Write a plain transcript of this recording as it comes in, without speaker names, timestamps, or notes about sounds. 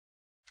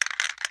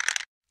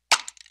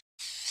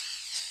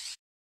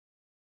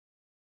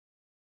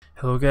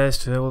Hello guys,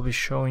 today we'll be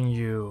showing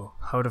you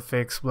how to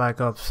fix Black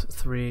Ops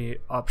 3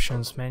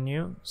 options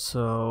menu.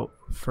 So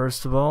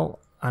first of all,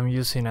 I'm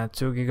using a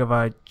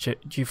 2GB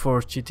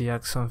Geforce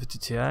GTX 750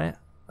 Ti,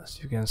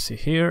 as you can see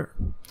here,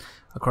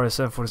 a Core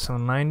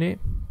i7-4790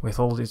 with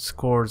all its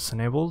cores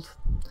enabled,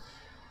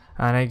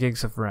 and 8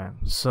 gigs of RAM.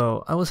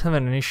 So I was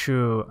having an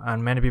issue,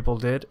 and many people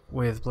did,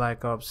 with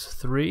Black Ops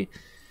 3,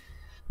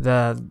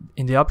 that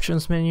in the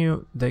options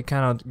menu they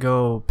cannot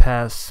go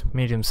past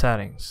medium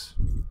settings.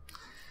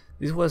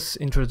 This was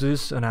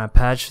introduced in a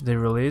patch they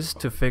released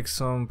to fix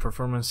some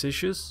performance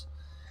issues,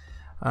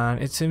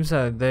 and it seems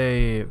that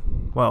they,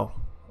 well,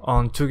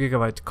 on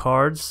 2GB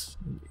cards,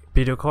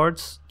 video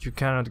cards, you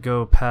cannot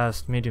go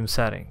past medium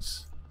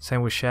settings.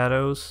 Same with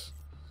shadows,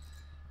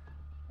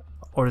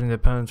 or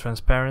independent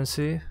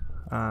transparency,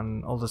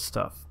 and all that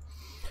stuff.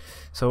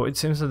 So it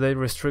seems that they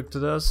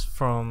restricted us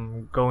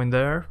from going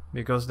there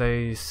because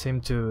they seem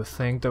to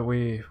think that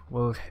we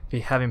will be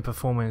having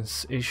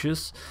performance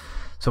issues.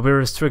 So we're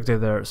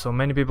restricted there. So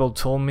many people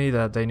told me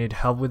that they need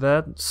help with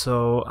that.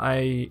 So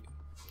I'm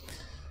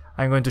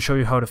going to show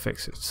you how to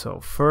fix it. So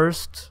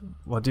first,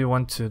 what you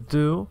want to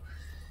do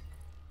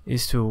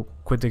is to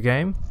quit the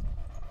game.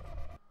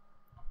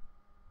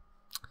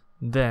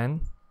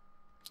 Then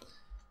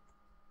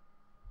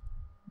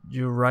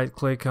you right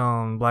click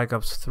on Black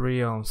Ops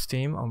 3 on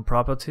Steam on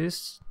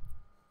properties,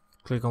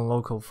 click on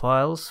local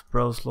files,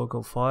 browse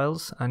local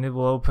files, and it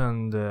will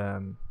open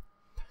the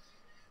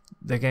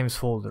games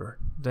folder.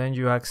 Then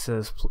you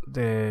access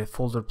the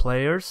folder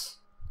players,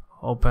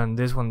 open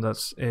this one,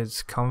 that's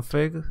it's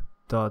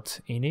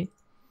config.ini.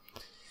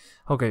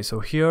 Okay, so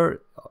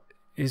here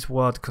is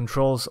what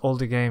controls all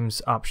the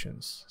game's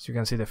options. So you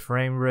can see the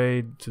frame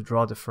rate, to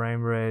draw the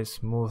frame rate,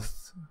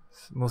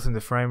 smoothing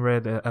the frame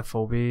rate, the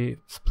FOV,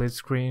 split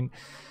screen,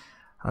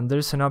 and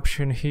there's an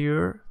option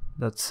here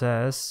that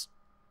says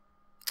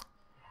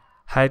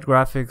hide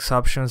graphics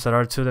options that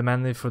are too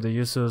demanding for the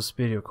user's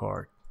video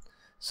card.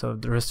 So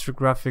the restrict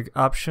graphic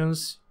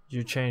options,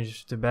 you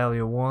change the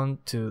value 1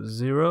 to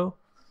 0,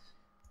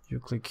 you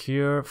click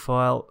here,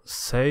 file,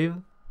 save,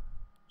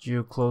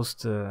 you close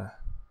the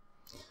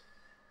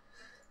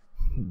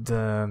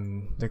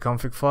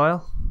config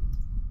file,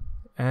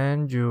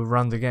 and you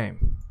run the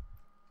game.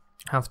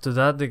 After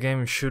that, the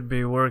game should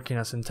be working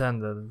as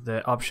intended.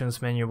 The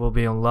options menu will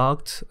be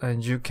unlocked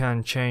and you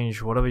can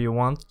change whatever you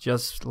want,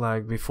 just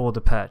like before the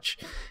patch.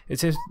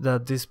 It seems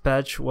that this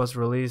patch was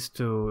released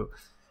to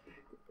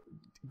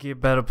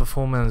give better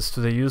performance to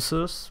the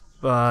users,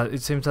 but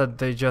it seems that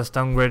they just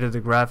downgraded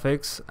the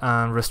graphics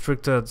and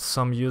restricted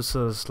some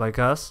users like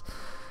us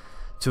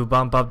to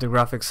bump up the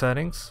graphic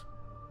settings.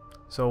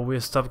 So we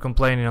stopped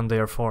complaining on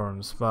their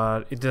forums,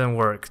 but it didn't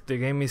work. The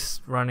game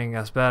is running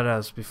as bad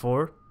as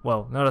before.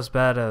 Well, not as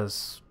bad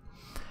as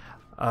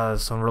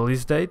on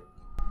release date,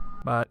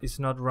 but it's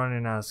not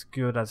running as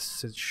good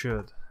as it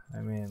should.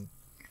 I mean,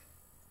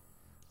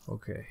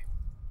 okay,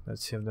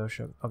 let's see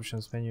the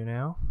options menu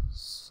now.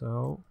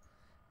 So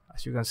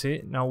as you can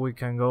see, now we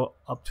can go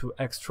up to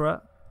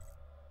extra,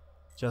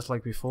 just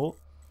like before.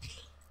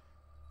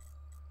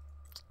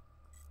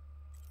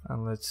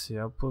 And let's see,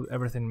 I'll put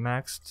everything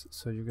maxed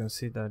so you can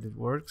see that it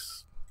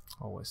works.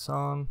 Always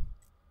on,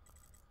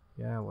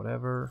 yeah,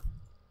 whatever,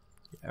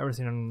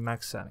 everything on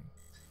max setting.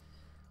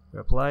 We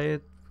apply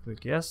it,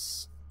 click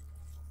yes,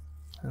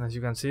 and as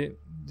you can see,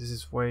 this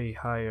is way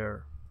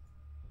higher.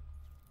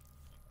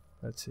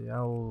 Let's see,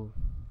 I'll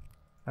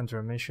enter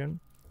a mission.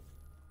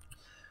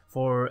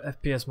 For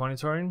FPS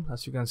monitoring,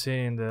 as you can see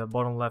in the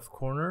bottom left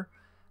corner,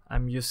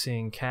 I'm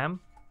using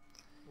Cam.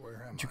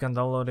 You can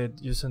download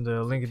it using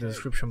the link in the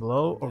description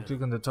below, or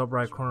click on the top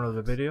right corner of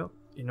the video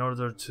in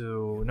order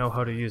to know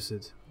how to use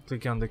it.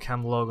 Click on the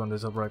Cam logo on the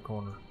top right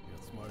corner.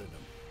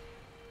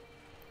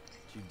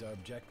 Achieved our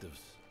objectives.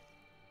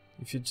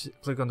 If you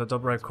click on the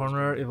top right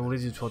corner, it will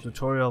lead you to a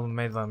tutorial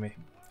made by me.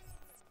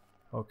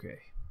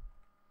 Okay.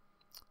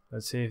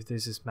 Let's see if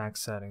this is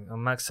max setting.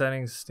 On max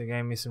settings, the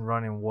game isn't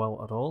running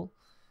well at all,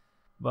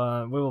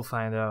 but we will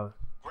find out.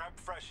 Grab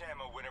fresh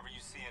ammo whenever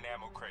you see an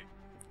ammo crate.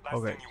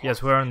 Okay,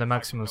 yes, we're in the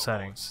maximum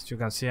settings. As you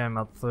can see, I'm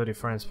at 30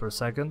 frames per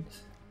second.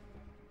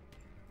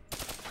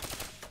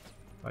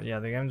 But yeah,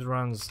 the game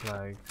runs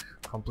like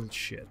complete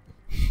shit,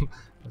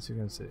 as you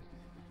can see.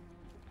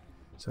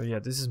 So yeah,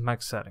 this is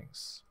max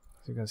settings.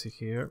 As you can see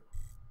here.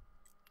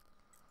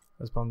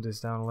 Let's bump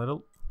this down a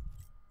little.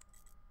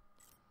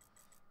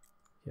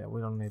 Yeah,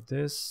 we don't need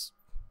this.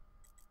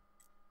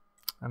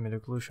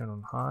 Ambient occlusion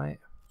on high.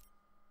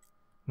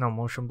 No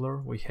motion blur.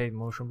 We hate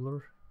motion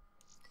blur.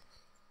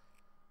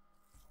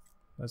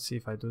 Let's see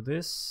if I do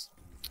this.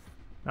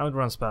 Now it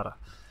runs better,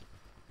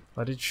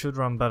 but it should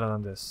run better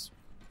than this.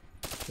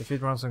 If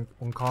it runs on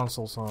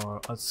consoles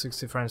at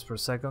 60 frames per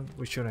second,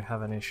 we shouldn't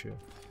have an issue.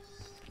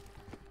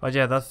 But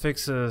yeah, that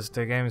fixes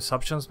the game's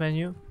options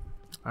menu.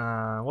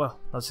 Well,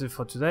 that's it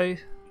for today.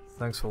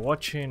 Thanks for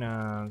watching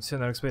and see you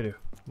in the next video.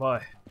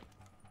 Bye.